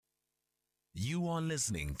You are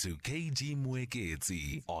listening to KG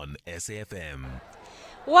Mwekezi on SFM.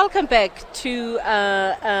 Welcome back to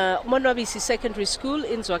Monwabisi Secondary School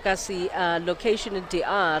in Zwakasi, location in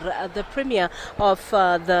DR. The Premier of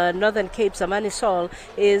the Northern Cape, Zamani Saul,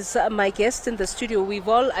 is my guest in the studio. We've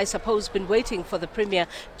all, I suppose, been waiting for the Premier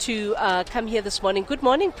to come here this morning. Good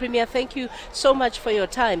morning, Premier. Thank you so much for your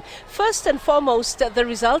time. First and foremost, the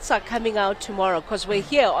results are coming out tomorrow because we're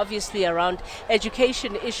here, obviously, around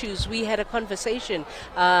education issues. We had a conversation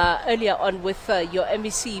earlier on with your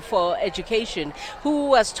MEC for Education,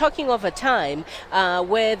 who was talking of a time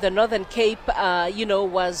where the Northern Cape,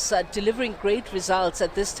 was delivering great results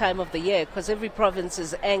at this time of the year because every province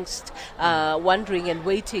is angst, wondering and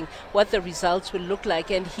waiting what the results will look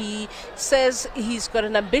like. And he says he's got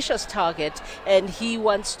an ambitious target and he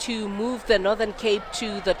wants to move the Northern Cape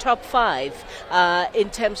to the top 5 in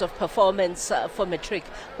terms of performance for matric.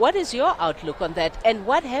 What is your outlook on that, and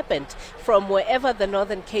what happened from wherever the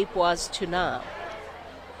Northern Cape was to now?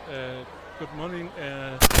 Good morning,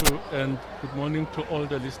 and good morning to all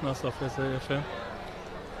the listeners of SAFM.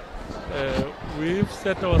 We've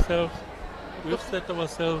set ourselves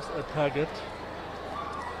a target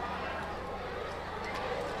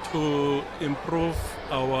to improve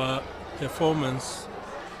our performance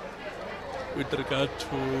with regard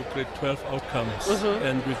to grade 12 outcomes,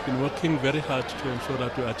 and we've been working very hard to ensure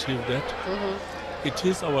that we achieve that. It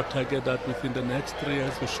is our target that within the next 3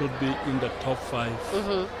 years we should be in the top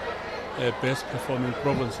 5 best performing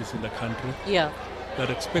provinces in the country. Yeah.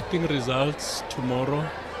 We're expecting results tomorrow,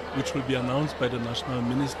 which will be announced by the National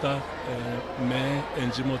Minister, Mayor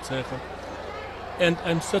Njimotsefa. And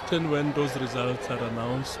I'm certain when those results are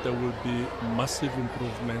announced, there will be massive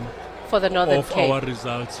improvement For the Northern Cape. Our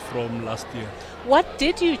results from last year. What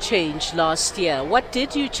did you change last year? What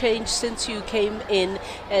did you change since you came in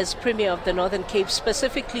as Premier of the Northern Cape,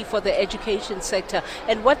 specifically for the education sector?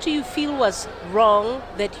 And what do you feel was wrong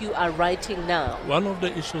that you are righting now? One of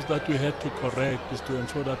the issues that we had to correct is to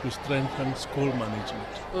ensure that we strengthen school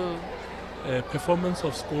management. Performance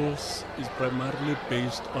of schools is primarily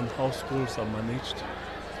based on how schools are managed.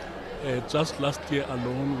 Just last year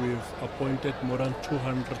alone, we've appointed more than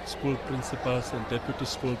 200 school principals and deputy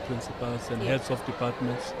school principals and heads of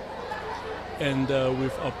departments. And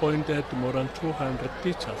we've appointed more than 200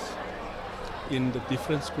 teachers in the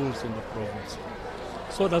different schools in the province.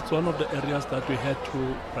 So that's one of the areas that we had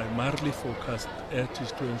to primarily focus at,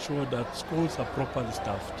 is to ensure that schools are properly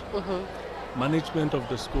staffed. Management of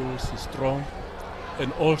the schools is strong,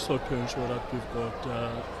 and also to ensure that we've got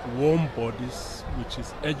warm bodies, which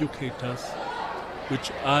is educators,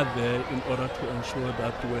 which are there in order to ensure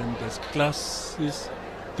that when there's classes,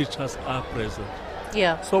 teachers are present.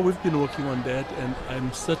 Yeah. So we've been working on that, and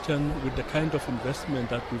I'm certain with the kind of investment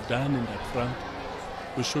that we've done in that front,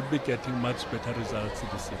 we should be getting much better results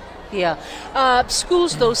this year. Yeah.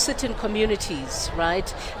 Schools, though, sit in communities,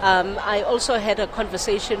 right? I also had a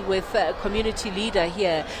conversation with a community leader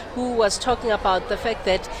here who was talking about the fact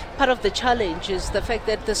that part of the challenge is the fact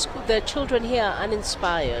that the children here are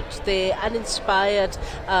uninspired. They're uninspired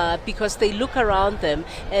because they look around them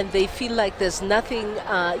and they feel like there's nothing,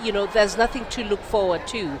 there's nothing to look forward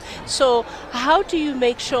to. So how do you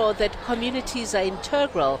make sure that communities are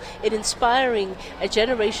integral in inspiring a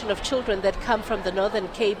generation of children that come from the Northern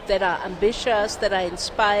Cape that are ambitious, that are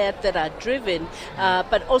inspired, that are driven,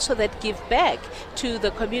 but also that give back to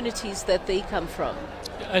the communities that they come from?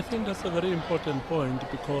 I think that's a very important point,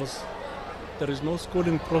 because there is no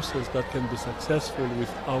schooling process that can be successful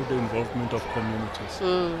without the involvement of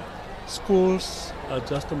communities. Schools are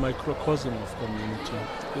just a microcosm of community.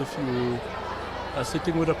 If you are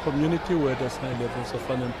sitting with a community where there's high levels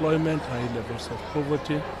of unemployment, high levels of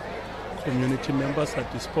poverty, community members are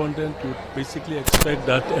despondent, you basically expect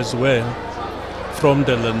that as well from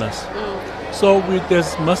the learners. So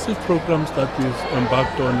there's massive programs that we've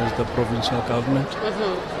embarked on as the provincial government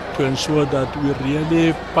to ensure that we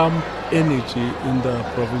really pump energy in the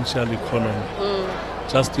provincial economy.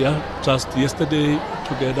 Just yesterday,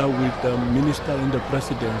 together with the minister in the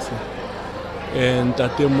presidency and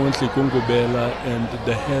Tate Montli Kungubela and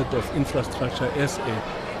the head of infrastructure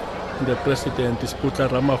SA, the president is Putla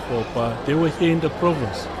Ramahopa, they were here in the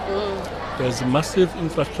province. There's massive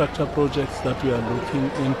infrastructure projects that we are looking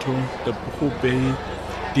into, the Puhu Bay,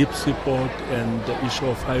 deep sea port, and the issue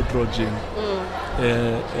of hydrogen,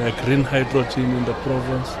 green hydrogen in the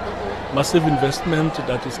province. Massive investment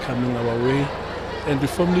that is coming our way, and we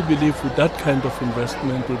firmly believe with that kind of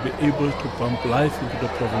investment we'll be able to pump life into the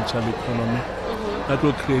provincial economy. that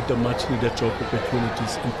will create a much needed job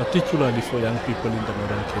opportunities, and particularly for young people in the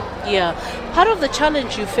Northern Cape. Yeah. Part of the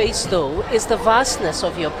challenge you face, though, is the vastness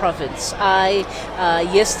of your province.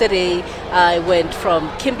 Yesterday, I went from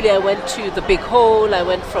Kimberley, I went to the Big Hole, I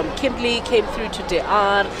went from Kimberley, came through to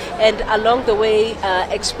DR, and along the way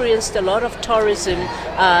experienced a lot of tourism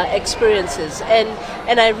experiences.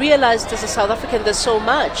 And I realized as a South African, there's so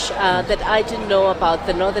much that I didn't know about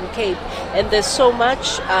the Northern Cape, and there's so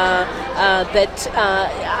much that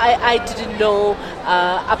I didn't know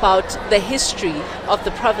about the history of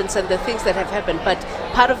the province and the things that have happened. But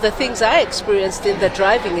part of the things I experienced in the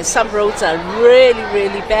driving is some roads are really,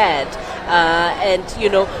 really bad. And,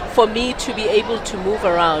 for me to be able to move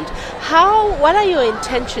around. What are your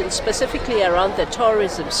intentions specifically around the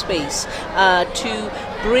tourism space to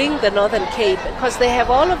bring the Northern Cape? Because they have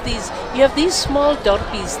all of these, you have these small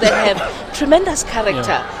dorpies that have tremendous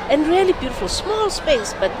character and really beautiful, small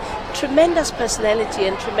space, but tremendous personality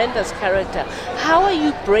and tremendous character. How are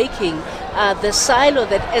you breaking the silo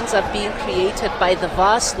that ends up being created by the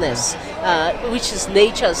vastness, which is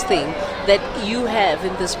nature's thing, that you have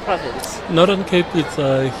in this province? Northern Cape is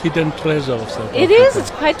a hidden treasure of South Africa. It is,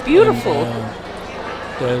 it's quite beautiful. And,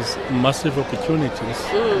 there's massive opportunities.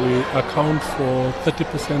 We account for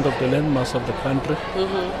 30% of the landmass of the country.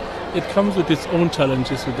 It comes with its own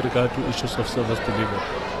challenges with regard to issues of service delivery,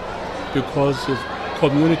 because if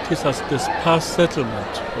communities as this past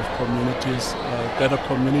settlement of communities, get a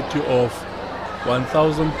community of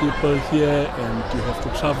 1,000 people here, and you have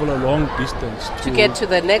to travel a long distance to get to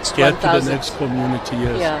the next 1,000. Get to the next community,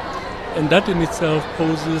 yes. Yeah. And that in itself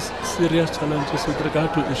poses serious challenges with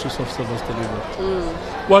regard to issues of service delivery.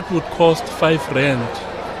 What would cost 5 rand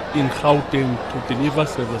in Gauteng to deliver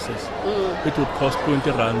services? It would cost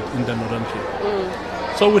 20 rand in the Northern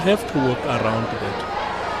Cape. So we have to work around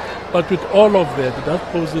that. But with all of that, that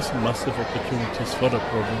poses massive opportunities for the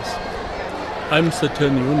province. I'm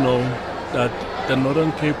certain you know that the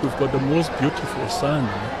Northern Cape, we've got the most beautiful sun.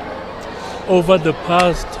 Over the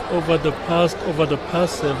past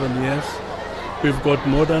 7 years, we've got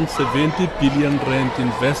more than 70 billion rand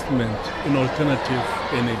investment in alternative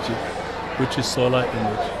energy, which is solar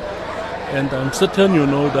energy. And I'm certain you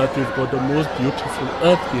know that we've got the most beautiful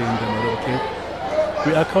earth here in the Northern Cape.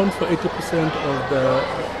 We account for 80% of the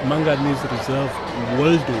manganese reserve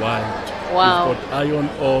worldwide. Wow. We've got iron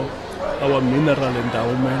ore, our mineral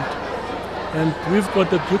endowment. And we've got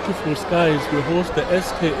the beautiful skies. We host the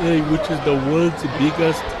SKA, which is the world's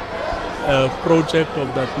biggest project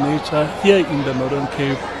of that nature here in the Northern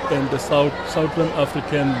Cape, and the Southern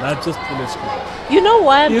African largest telescope. You know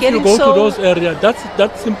why I'm getting so... If you go to those areas,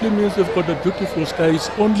 that simply means we've got the beautiful skies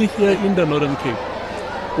only here in the Northern Cape,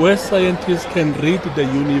 where scientists can read the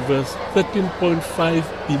universe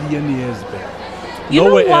 13.5 billion years back. You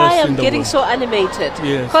know why I'm getting so animated?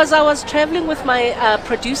 Yes. Because I was traveling with my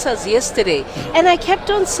producers yesterday, and I kept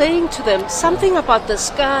on saying to them, something about the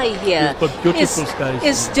sky here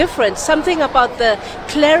is different. Something about the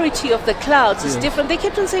clarity of the clouds is different. They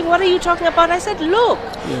kept on saying, what are you talking about? I said, look,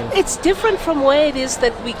 it's different from where it is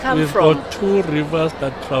that we come from. We've got 2 rivers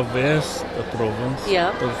that traverse the province,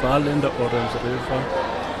 the Vaal and the Orange River,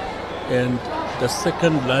 and the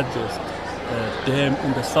second largest dam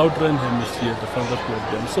in the southern hemisphere, the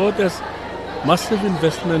Vanderbijlpark Dam. So there's massive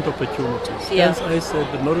investment opportunities. Hence I said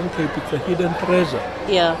the Northern Cape is a hidden treasure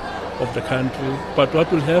of the country. But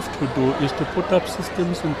what we'll have to do is to put up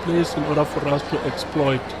systems in place in order for us to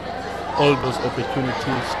exploit all those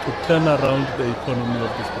opportunities to turn around the economy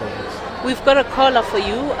of this province. We've got a caller for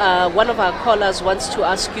you. One of our callers wants to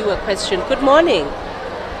ask you a question. Good morning.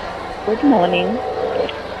 Good morning.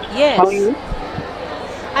 Yes. How are you?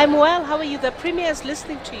 I'm well. How are you? The Premier is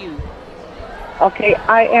listening to you. Okay,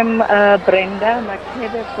 I am Brenda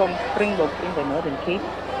Makebe from Springbok in the Northern Cape,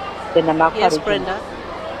 the Namakwa Yes, region. Brenda.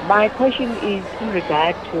 My question is in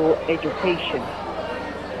regard to education.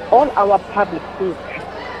 All our public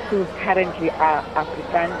schools currently are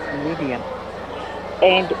Afrikaans medium,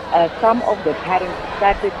 and some of the parents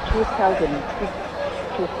started 2006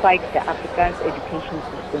 to fight the Afrikaans education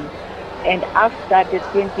system. And I've started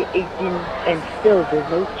 2018, and still there's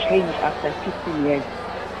no change after 15 years.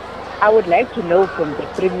 I would like to know from the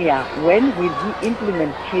Premier, when will he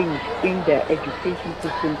implement change in the education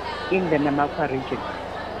system in the Namakwa region?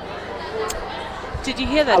 Did you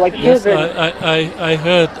hear that? Yes, I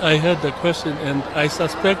heard the question, and I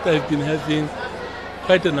suspect I've been having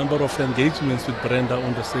quite a number of engagements with Brenda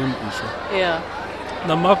on the same issue. Yeah.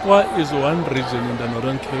 Namakwa is one region in the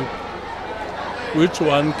Northern Cape which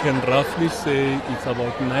one can roughly say it's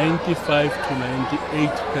about 95 to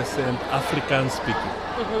 98% African speaking.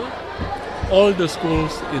 All the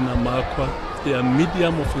schools in Namakwa their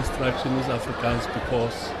medium of instruction is Afrikaans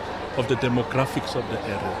because of the demographics of the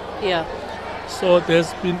area. Yeah. So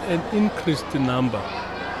there's been an increased number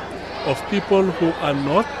of people who are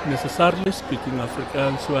not necessarily speaking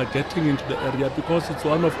Afrikaans who are getting into the area because it's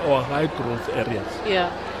one of our high growth areas. Yeah.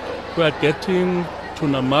 We are getting to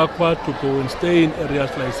Namakwa to go and stay in areas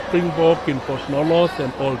like Springbok, in Port Noloth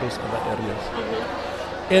and all those other areas.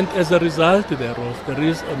 And as a result thereof, there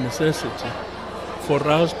is a necessity for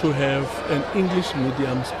us to have an English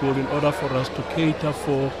medium school in order for us to cater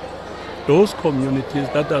for those communities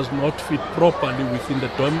that does not fit properly within the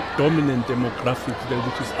dominant demographics,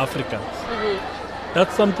 which is Africans.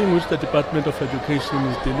 That's something which the Department of Education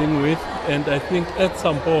is dealing with, and I think at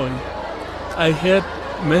some point I had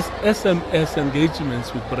SMS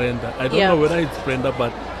engagements with Brenda. I don't know whether it's Brenda,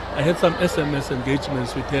 but I had some SMS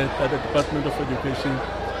engagements with her that the Department of Education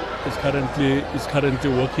is currently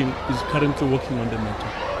working on the matter.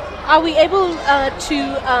 Are we able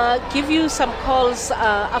to give you some calls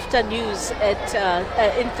after news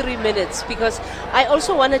in 3 minutes? Because I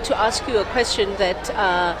also wanted to ask you a question that,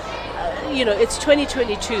 it's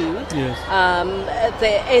 2022. Yes.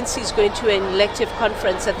 The ANC is going to an elective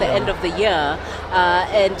conference at the end of the year,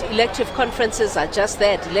 and elective conferences are just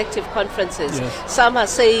that, elective conferences. Yes. Some are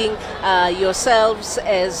saying yourselves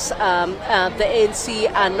as the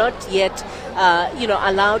ANC are not yet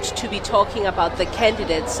allowed to be talking about the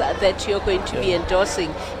candidates that you're going to be endorsing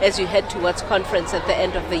as you head towards conference at the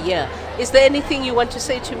end of the year. Is there anything you want to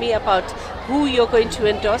say to me about who you're going to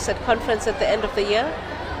endorse at conference at the end of the year?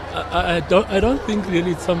 I don't think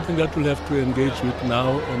really it's something that we'll have to engage with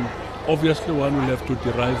now, and obviously one will have to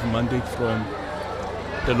derive mandate from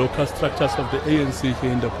the local structures of the ANC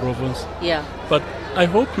here in the province. Yeah. But I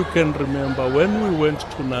hope you can remember when we went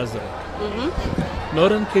to Nazareth,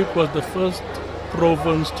 Northern Cape was the first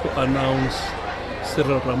province to announce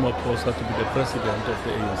Cyril Ramaphosa to be the president of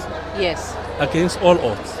the ANC. Yes. Against all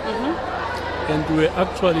odds. And we were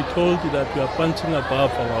actually told that we are punching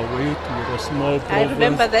above our weight. We're a small province. I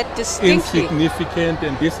remember that distinctly. Insignificant,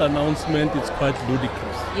 and this announcement is quite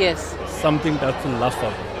ludicrous. Yes. Something that's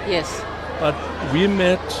laughable. Yes. But we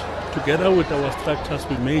met together with our structures,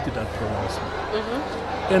 we made that pronouncement.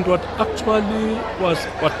 And what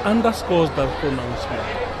underscores that pronouncement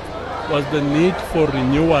was the need for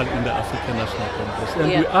renewal in the African National Congress. And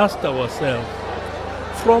we asked ourselves,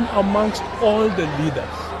 from amongst all the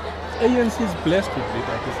leaders, ANC is blessed with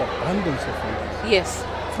leaders, there's abundance of leaders. Yes.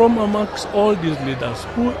 From amongst all these leaders,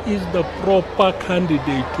 who is the proper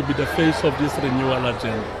candidate to be the face of this renewal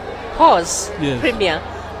agenda? Pause, Yes. Premier.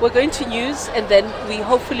 We're going to news, and then we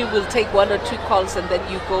hopefully will take 1 or 2 calls, and then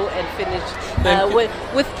you go and finish.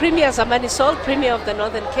 With Premier Zamani Saul, Premier of the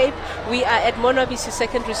Northern Cape, we are at Monwabisi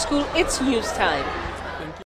Secondary School. It's news time.